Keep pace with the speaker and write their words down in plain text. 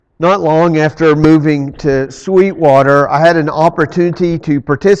Not long after moving to Sweetwater, I had an opportunity to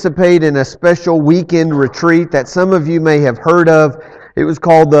participate in a special weekend retreat that some of you may have heard of. It was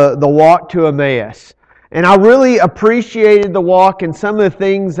called the Walk to Emmaus. And I really appreciated the walk and some of the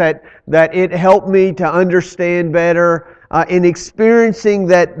things that it helped me to understand better. In experiencing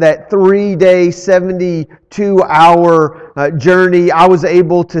that 3-day, 72-hour journey, I was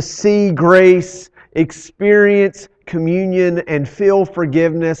able to see grace, experience communion, and feel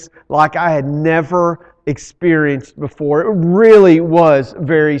forgiveness like I had never experienced before. It really was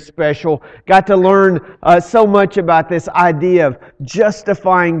very special. Got to learn so much about this idea of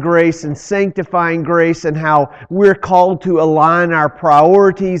justifying grace and sanctifying grace and how we're called to align our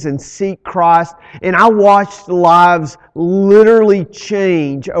priorities and seek Christ. And I watched lives literally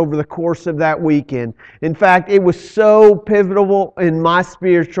change over the course of that weekend. In fact, it was so pivotal in my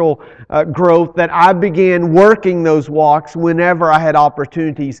spiritual growth that I began working those walks whenever I had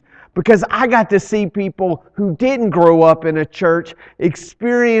opportunities, because I got to see people who didn't grow up in a church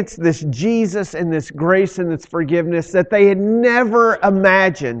experience this Jesus and this grace and this forgiveness that they had never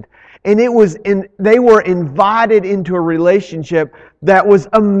imagined. And they were invited into a relationship that was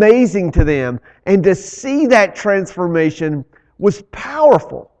amazing to them. And to see that transformation was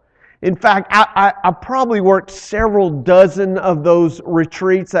powerful. In fact, I probably worked several dozen of those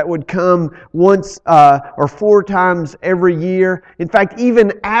retreats that would come once or 4 times every year. In fact,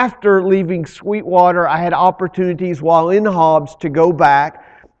 even after leaving Sweetwater, I had opportunities while in Hobbs to go back.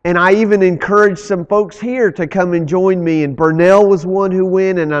 And I even encouraged some folks here to come and join me. And Burnell was one who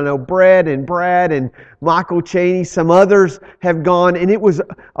went, and I know Brad and Michael Cheney, some others have gone. And it was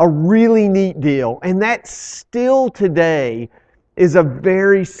a really neat deal. And that still today is a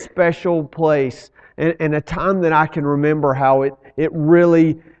very special place and a time that I can remember how it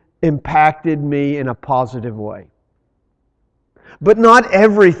really impacted me in a positive way. But not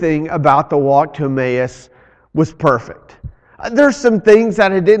everything about the walk to Emmaus was perfect. There's some things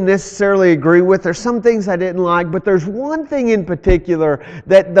that I didn't necessarily agree with. There's some things I didn't like. But there's one thing in particular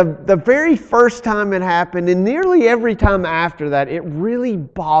that the very first time it happened and nearly every time after that, it really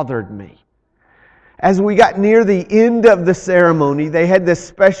bothered me. As we got near the end of the ceremony, they had this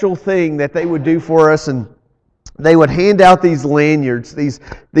special thing that they would do for us, and they would hand out these lanyards, these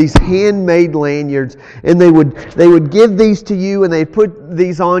handmade lanyards, and they would give these to you, and they'd put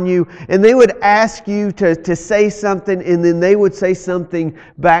these on you, and they would ask you to say something, and then they would say something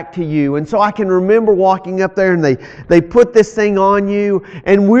back to you. And so I can remember walking up there, and they put this thing on you,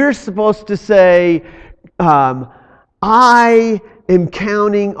 and we're supposed to say, I am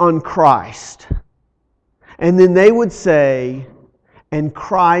counting on Christ. And then they would say, and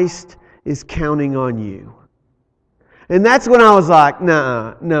Christ is counting on you. And that's when I was like,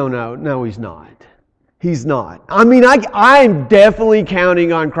 no, He's not. He's not. I mean, I'm definitely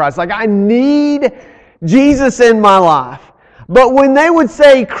counting on Christ. Like, I need Jesus in my life. But when they would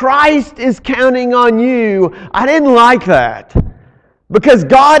say, Christ is counting on you, I didn't like that. Because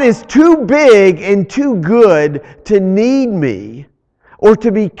God is too big and too good to need me or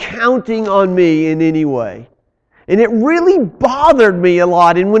to be counting on me in any way. And it really bothered me a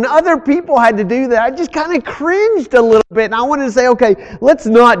lot. And when other people had to do that, I just kind of cringed a little bit. And I wanted to say, okay, let's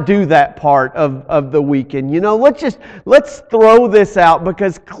not do that part of the weekend. You know, let's throw this out,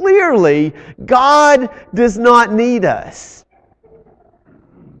 because clearly God does not need us.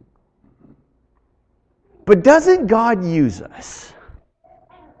 But doesn't God use us?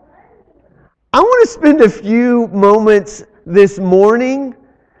 I want to spend a few moments this morning,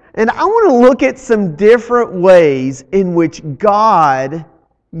 and I want to look at some different ways in which God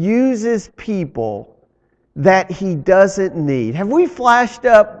uses people that He doesn't need. Have we flashed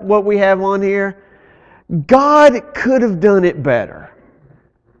up what we have on here? God could have done it better.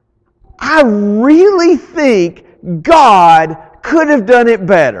 I really think God could have done it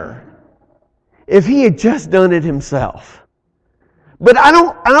better if He had just done it Himself. But I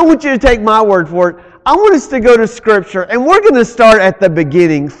don't want you to take my word for it. I want us to go to Scripture, and we're going to start at the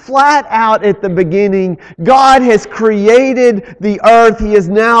beginning. Flat out at the beginning, God has created the earth. He has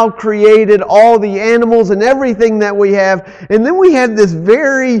now created all the animals and everything that we have. And then we have this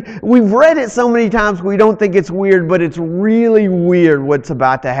we've read it so many times we don't think it's weird, but it's really weird what's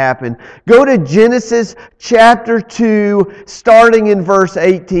about to happen. Go to Genesis chapter 2, starting in verse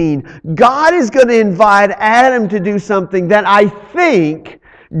 18. God is going to invite Adam to do something that I think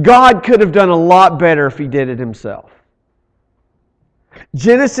God could have done a lot better if He did it Himself.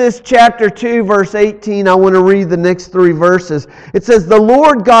 Genesis chapter 2, verse 18, I want to read the next 3 verses. It says, "The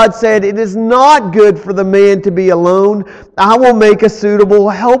Lord God said, 'It is not good for the man to be alone. I will make a suitable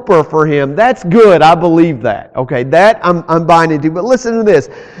helper for him.'" That's good. I believe that. Okay, that I'm buying into. But listen to this.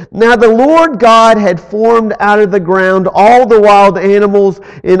 "Now the Lord God had formed out of the ground all the wild animals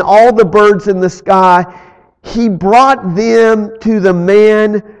and all the birds in the sky. He brought them to the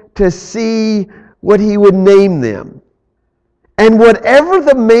man to see what he would name them. And whatever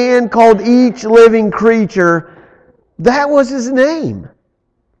the man called each living creature, that was his name.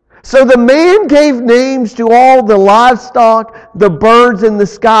 So the man gave names to all the livestock, the birds in the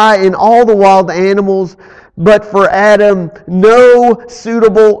sky, and all the wild animals. But for Adam, no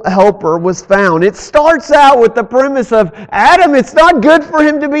suitable helper was found." It starts out with the premise of Adam, it's not good for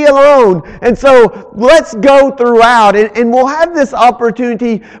him to be alone. And so let's go throughout, and we'll have this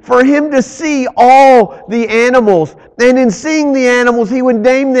opportunity for him to see all the animals. And in seeing the animals, he would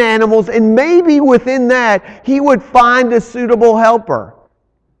name the animals, and maybe within that, he would find a suitable helper.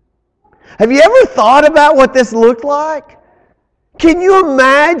 Have you ever thought about what this looked like? Can you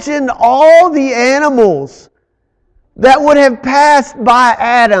imagine all the animals that would have passed by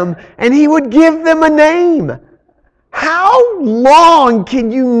Adam, and he would give them a name? How long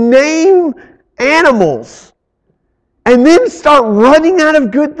can you name animals and then start running out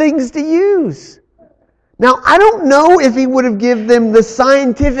of good things to use? Now, I don't know if he would have given them the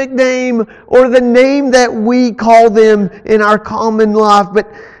scientific name or the name that we call them in our common life, but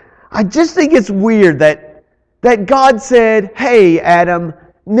I just think it's weird that God said, "Hey, Adam,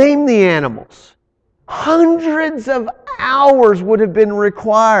 name the animals." Hundreds of hours would have been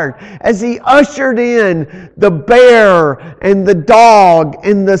required as he ushered in the bear and the dog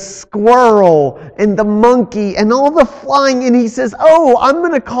and the squirrel and the monkey and all the flying. And he says, "Oh, I'm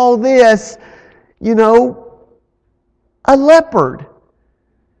going to call this, a leopard.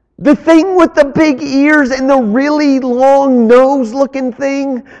 The thing with the big ears and the really long nose looking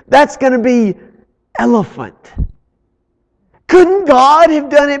thing, that's going to be elephant." Couldn't God have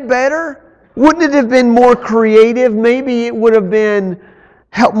done it better? Wouldn't it have been more creative? Maybe it would have been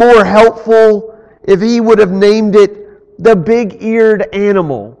more helpful if he would have named it the big-eared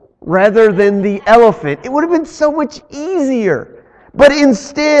animal rather than the elephant. It would have been so much easier. But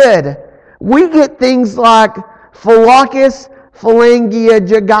instead, we get things like Phyllochus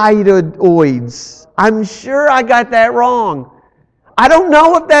phalangiagigoides. I'm sure I got that wrong. I don't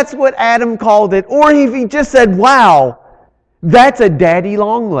know if that's what Adam called it, or if he just said, "Wow, that's a daddy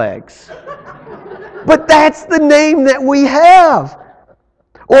long legs." But that's the name that we have.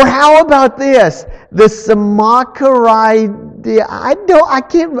 Or how about this? The Samarcaridae. I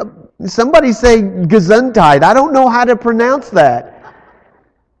can't, somebody say Gesundheit. I don't know how to pronounce that.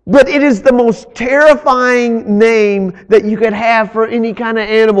 But it is the most terrifying name that you could have for any kind of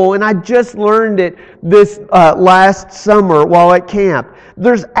animal. And I just learned it this last summer while at camp.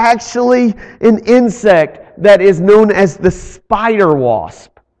 There's actually an insect that is known as the spider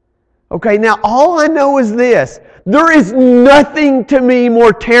wasp. Okay, now all I know is this. There is nothing to me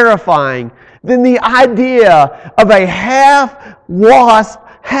more terrifying than the idea of a half wasp,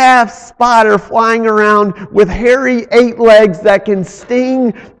 half spider flying around with hairy 8 legs that can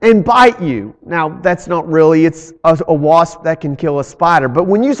sting and bite you. Now, that's not really, it's a wasp that can kill a spider. But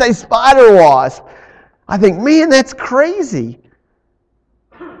when you say spider wasp, I think, man, that's crazy.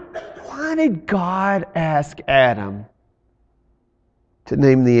 Why did God ask Adam to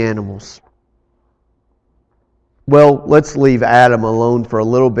name the animals? Well, let's leave Adam alone for a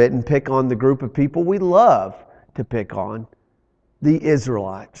little bit and pick on the group of people we love to pick on, the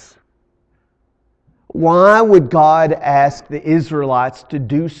Israelites. Why would God ask the Israelites to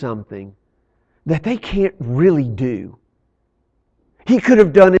do something that they can't really do? He could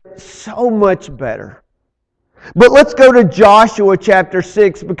have done it so much better. But let's go to Joshua chapter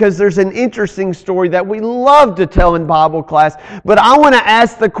 6, because there's an interesting story that we love to tell in Bible class. But I want to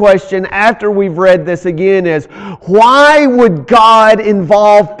ask the question after we've read this again is, why would God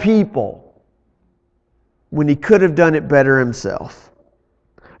involve people when He could have done it better Himself?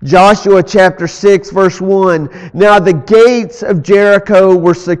 Joshua chapter 6 verse 1, "Now the gates of Jericho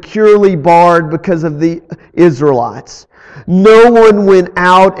were securely barred because of the Israelites. No one went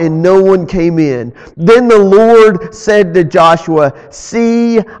out and no one came in. Then the Lord said to Joshua,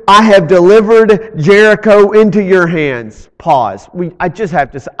 'See, I have delivered Jericho into your hands.'" Pause. I just have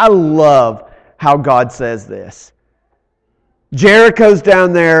to say, I love how God says this. Jericho's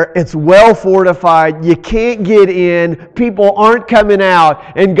down there. It's well fortified. You can't get in. People aren't coming out.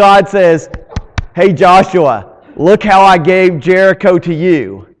 And God says, "Hey Joshua, look how I gave Jericho to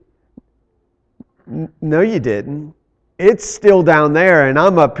you." No, you didn't. it's still down there and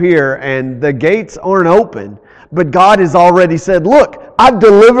I'm up here and the gates aren't open. But God has already said, look, I've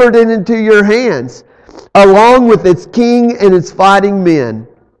delivered it into your hands, along with its king and its fighting men.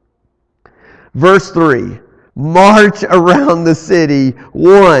 Verse 3, march around the city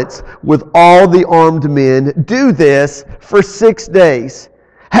once with all the armed men. Do this for 6 days.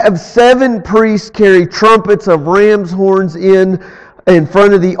 Have 7 priests carry trumpets of ram's horns in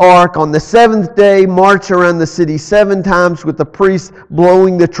front of the ark. On the 7th day, march around the city 7 times with the priests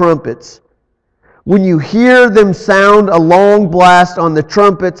blowing the trumpets. When you hear them sound a long blast on the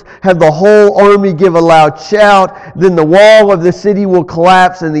trumpets, have the whole army give a loud shout. Then the wall of the city will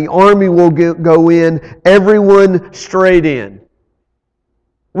collapse and the army will go in, everyone straight in.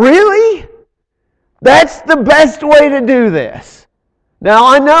 Really? That's the best way to do this. Now,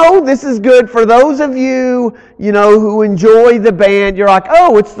 I know this is good for those of you, who enjoy the band. You're like,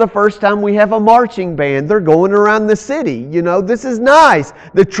 oh, it's the first time we have a marching band. They're going around the city. This is nice.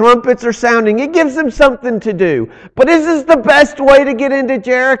 The trumpets are sounding. It gives them something to do. But is this the best way to get into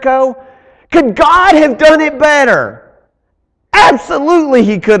Jericho? Could God have done it better? Absolutely,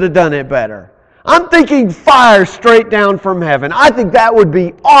 He could have done it better. I'm thinking fire straight down from heaven. I think that would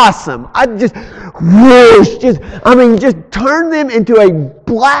be awesome. I'd just whoosh, just turn them into a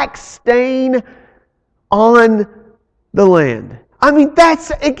black stain on the land.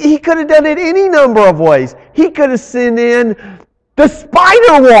 He could have done it any number of ways. He could have sent in the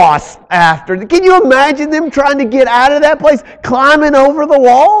spider wasp after. Can you imagine them trying to get out of that place, climbing over the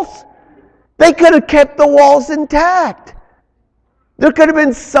walls? They could have kept the walls intact. There could have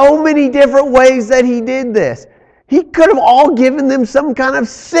been so many different ways that He did this. He could have all given them some kind of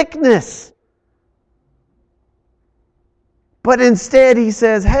sickness. But instead He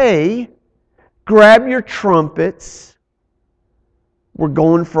says, hey, grab your trumpets. We're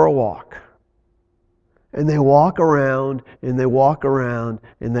going for a walk. And they walk around, and they walk around,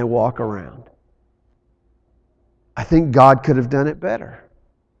 and they walk around. I think God could have done it better.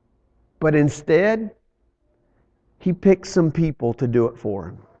 But instead, He picked some people to do it for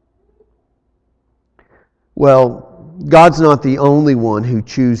Him. Well, God's not the only one who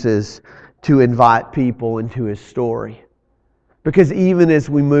chooses to invite people into His story. Because even as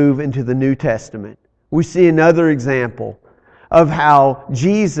we move into the New Testament, we see another example of how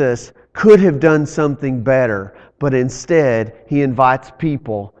Jesus could have done something better, but instead He invites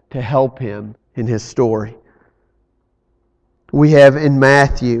people to help Him in His story. We have in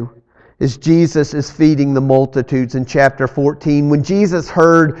Matthew, as Jesus is feeding the multitudes in chapter 14. When Jesus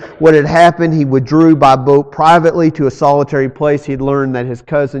heard what had happened, He withdrew by boat privately to a solitary place. He'd learned that his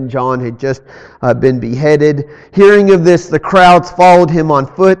cousin John had just been beheaded. Hearing of this, the crowds followed Him on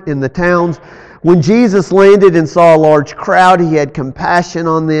foot in the towns. When Jesus landed and saw a large crowd, He had compassion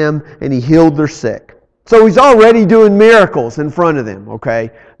on them and He healed their sick. So He's already doing miracles in front of them, okay?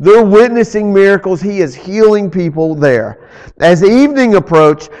 They're witnessing miracles. He is healing people there. As the evening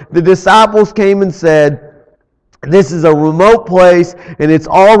approached, the disciples came and said, this is a remote place and it's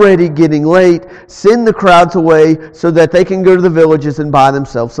already getting late. Send the crowds away so that they can go to the villages and buy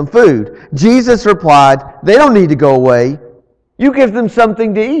themselves some food. Jesus replied, they don't need to go away. You give them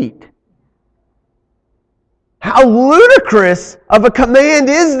something to eat. How ludicrous of a command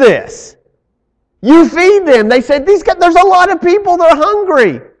is this? You feed them. They said, there's a lot of people, they're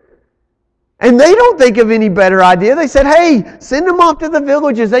hungry. And they don't think of any better idea. They said, hey, send them off to the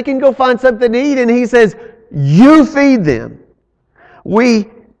villages. They can go find something to eat. And He says, you feed them. We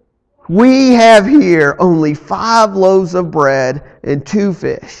have here only 5 loaves of bread and 2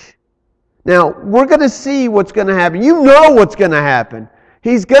 fish. Now, we're going to see what's going to happen. You know what's going to happen.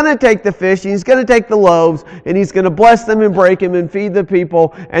 He's going to take the fish, He's going to take the loaves, and He's going to bless them and break them and feed the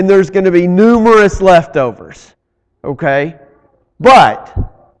people, and there's going to be numerous leftovers. Okay? But,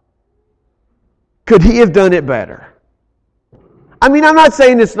 could He have done it better? I'm not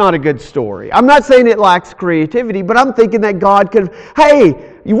saying it's not a good story. I'm not saying it lacks creativity, but I'm thinking that God could have,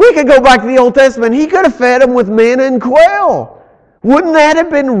 hey, we could go back to the Old Testament. He could have fed them with manna and quail. Wouldn't that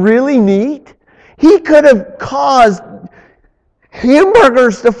have been really neat? He could have caused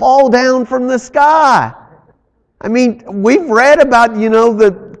hamburgers to fall down from the sky. We've read about,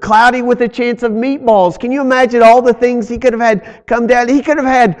 the cloudy with a chance of meatballs. Can you imagine all the things He could have had come down? He could have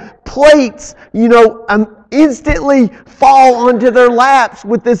had plates, instantly fall onto their laps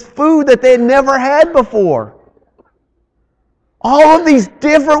with this food that they had never had before. All of these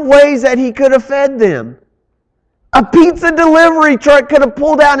different ways that He could have fed them. A pizza delivery truck could have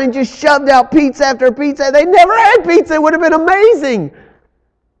pulled out and just shoved out pizza after pizza. They never had pizza. It would have been amazing.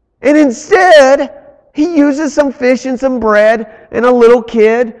 And instead, He uses some fish and some bread and a little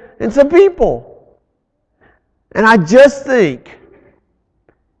kid and some people. And I just think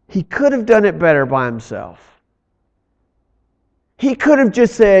he could have done it better by himself. He could have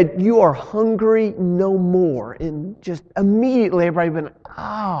just said, "You are hungry no more." And just immediately everybody would have been,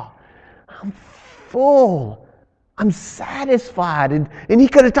 "Oh, I'm full. I'm satisfied." And he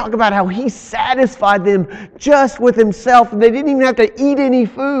could have talked about how he satisfied them just with himself. And they didn't even have to eat any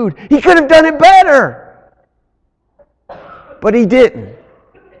food. He could have done it better. But he didn't.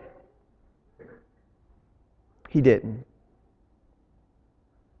 He didn't.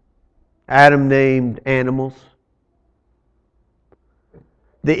 Adam named animals.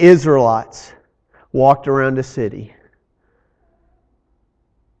 The Israelites walked around a city,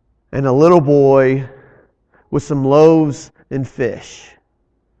 and a little boy with some loaves and fish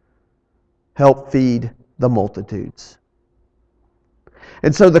helped feed the multitudes.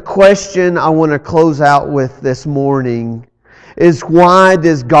 And so the question I want to close out with this morning is, why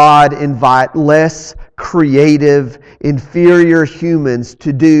does God invite less creative, inferior humans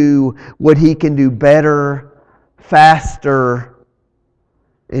to do what He can do better, faster,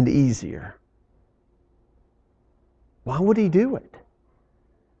 and easier? Why would He do it?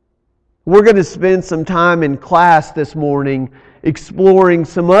 We're going to spend some time in class this morning exploring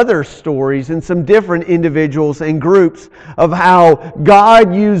some other stories and some different individuals and groups of how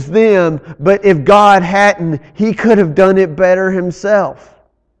God used them, but if God hadn't, He could have done it better Himself.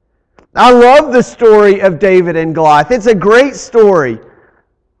 I love the story of David and Goliath. It's a great story,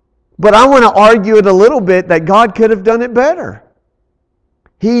 but I want to argue it a little bit that God could have done it better.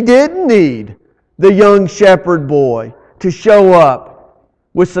 He didn't need the young shepherd boy to show up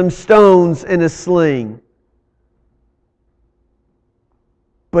with some stones and a sling.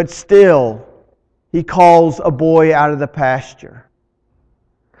 But still, He calls a boy out of the pasture.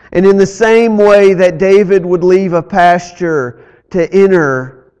 And in the same way that David would leave a pasture to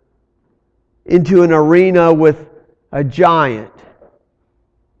enter into an arena with a giant,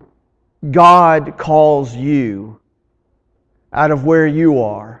 God calls you out of where you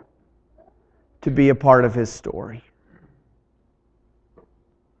are to be a part of His story.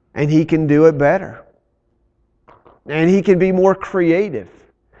 And He can do it better. And He can be more creative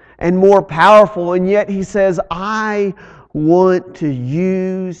and more powerful. And yet He says, "I want to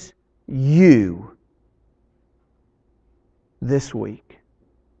use you this week."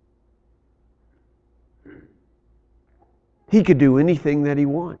 He could do anything that He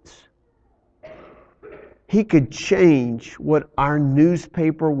wants. He could change what our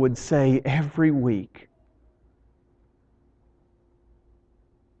newspaper would say every week.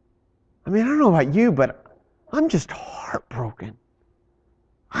 I mean, I don't know about you, but I'm just heartbroken.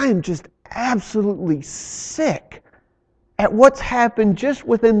 I am just absolutely sick at what's happened just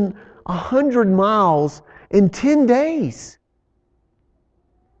within 100 miles in 10 days.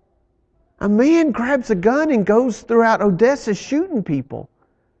 A man grabs a gun and goes throughout Odessa shooting people.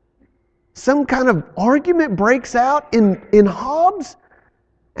 Some kind of argument breaks out in Hobbs,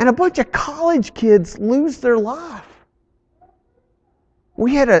 and a bunch of college kids lose their life.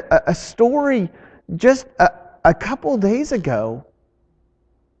 We had a story just a couple days ago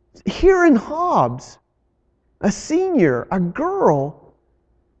here in Hobbs. A senior, a girl,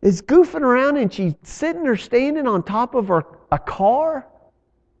 is goofing around and she's sitting or standing on top of a car.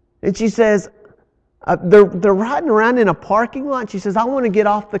 And she says, they're riding around in a parking lot. She says, "I want to get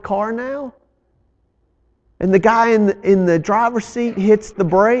off the car now." And the guy in the driver's seat hits the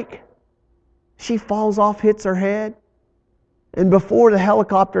brake. She falls off, hits her head. And before the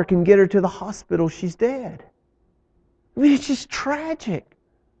helicopter can get her to the hospital, she's dead. I mean, it's just tragic.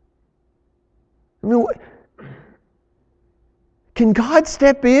 I mean, can God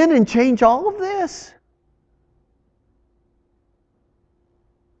step in and change all of this?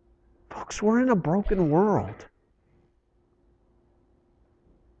 Folks, we're in a broken world.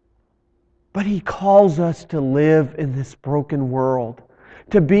 But He calls us to live in this broken world,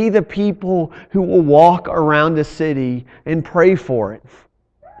 to be the people who will walk around a city and pray for it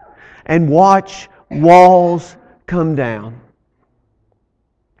and watch walls come down.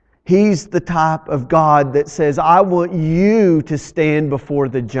 He's the type of God that says, "I want you to stand before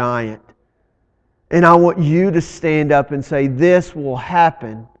the giant, and I want you to stand up and say, 'This will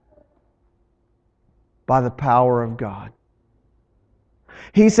happen by the power of God.'"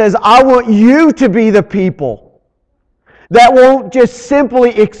 He says, "I want you to be the people that won't just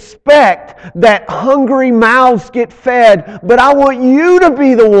simply expect that hungry mouths get fed, but I want you to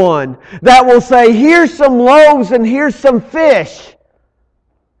be the one that will say, 'Here's some loaves and here's some fish.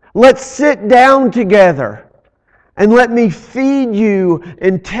 Let's sit down together and let me feed you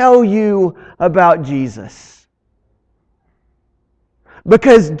and tell you about Jesus.'"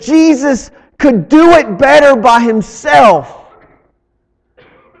 Because Jesus could do it better by himself.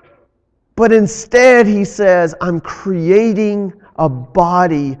 But instead, he says, I'm creating a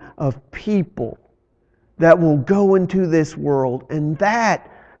body of people that will go into this world. And that,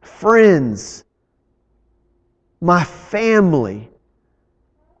 friends, my family,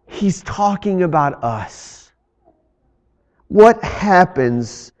 he's talking about us. What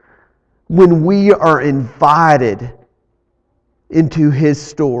happens when we are invited into his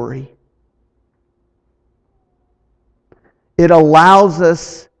story? It allows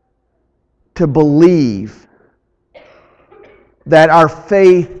us to believe that our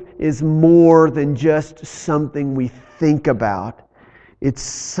faith is more than just something we think about. It's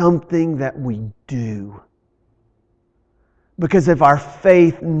something that we do. Because if our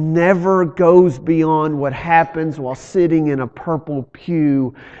faith never goes beyond what happens while sitting in a purple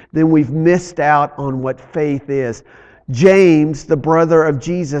pew, then we've missed out on what faith is. James, the brother of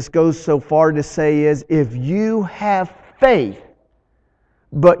Jesus, goes so far to say if you have faith,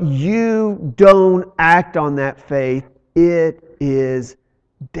 but you don't act on that faith, it is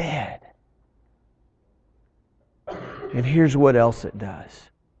dead. And here's what else it does.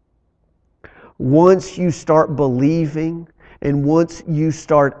 Once you start believing and once you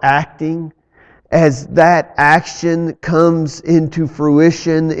start acting, as that action comes into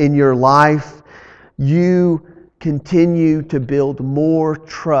fruition in your life, you continue to build more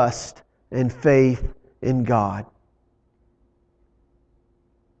trust and faith in God.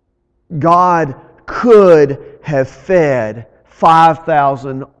 God could have fed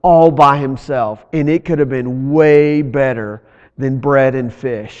 5,000 all by himself, and it could have been way better than bread and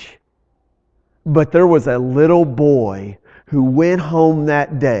fish. But there was a little boy who went home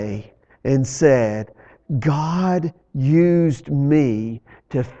that day and said, God used me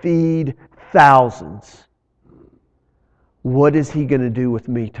to feed thousands. What is he going to do with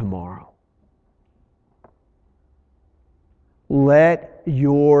me tomorrow? Let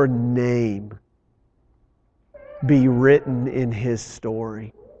your name be written in his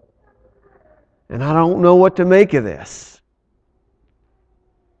story. And I don't know what to make of this.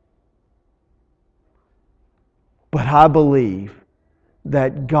 But I believe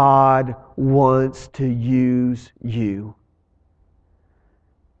that God wants to use you.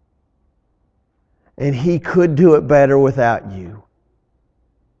 And he could do it better without you.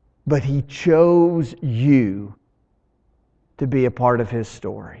 But he chose you to be a part of his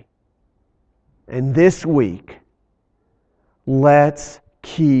story. And this week, let's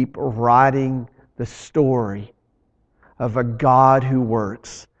keep writing the story of a God who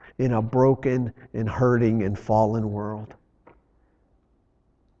works in a broken and hurting and fallen world.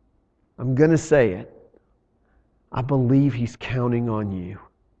 I'm going to say it. I believe he's counting on you.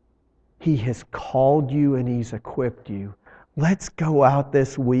 He has called you and he's equipped you. Let's go out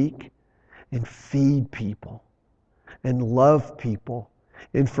this week and feed people and love people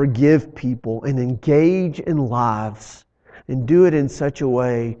and forgive people and engage in lives and do it in such a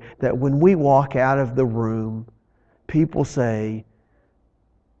way that when we walk out of the room, people say,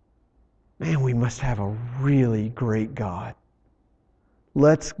 man, we must have a really great God.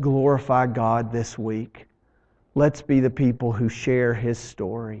 Let's glorify God this week. Let's be the people who share his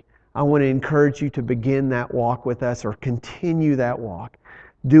story. I want to encourage you to begin that walk with us or continue that walk.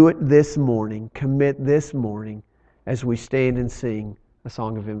 Do it this morning. Commit this morning as we stand and sing a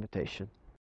song of invitation.